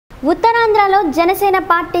ఉత్తరాంధ్రలో జనసేన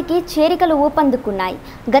పార్టీకి చేరికలు ఊపందుకున్నాయి.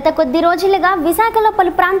 గత కొద్ది రోజులుగా విశాఖలో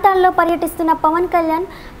పలు ప్రాంతాల్లో పర్యటిస్తున్న పవన్ కళ్యాణ్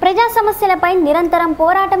ప్రజా సమస్యలపై నిరంతరం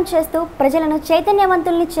పోరాటం చేస్తూ ప్రజలను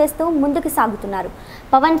చైతన్యవంతుల్ని చేస్తూ ముందుకు సాగుతున్నారు.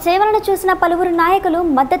 పవన్ సేవలను చూసిన పలువురు నాయకులు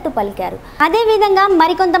మద్దతు పలికారు. అదేవిధంగా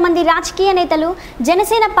మరికొంతమంది రాజకీయ నేతలు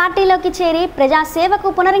జనసేన పార్టీలోకి చేరి ప్రజా సేవకు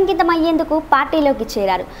పునరంకితమయ్యేందుకు పార్టీలోకి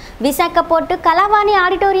చేరారు. విశాఖ పోర్టు కళావాణి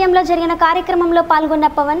ఆడిటోరియంలో జరిగిన కార్యక్రమంలో పాల్గొన్న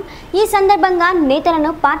పవన్ ఈ సందర్భంగా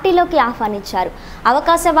నేతలను పార్టీలోకి ఆహ్వానించారు.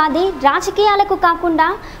 అవకాశవాది రాజకీయాలకు కాకుండా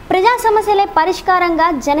ప్రజా సమస్యలే పరిష్కారంగా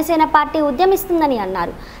జనసేన పార్టీ ఉద్యమిస్తుందని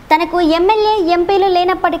అన్నారు. తనకు ఎమ్మెల్యే ఎంపీలు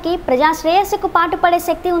లేనప్పటికీ ప్రజా శ్రేయస్సుకు పాటుపడే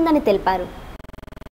శక్తి ఉందని తెలిపారు.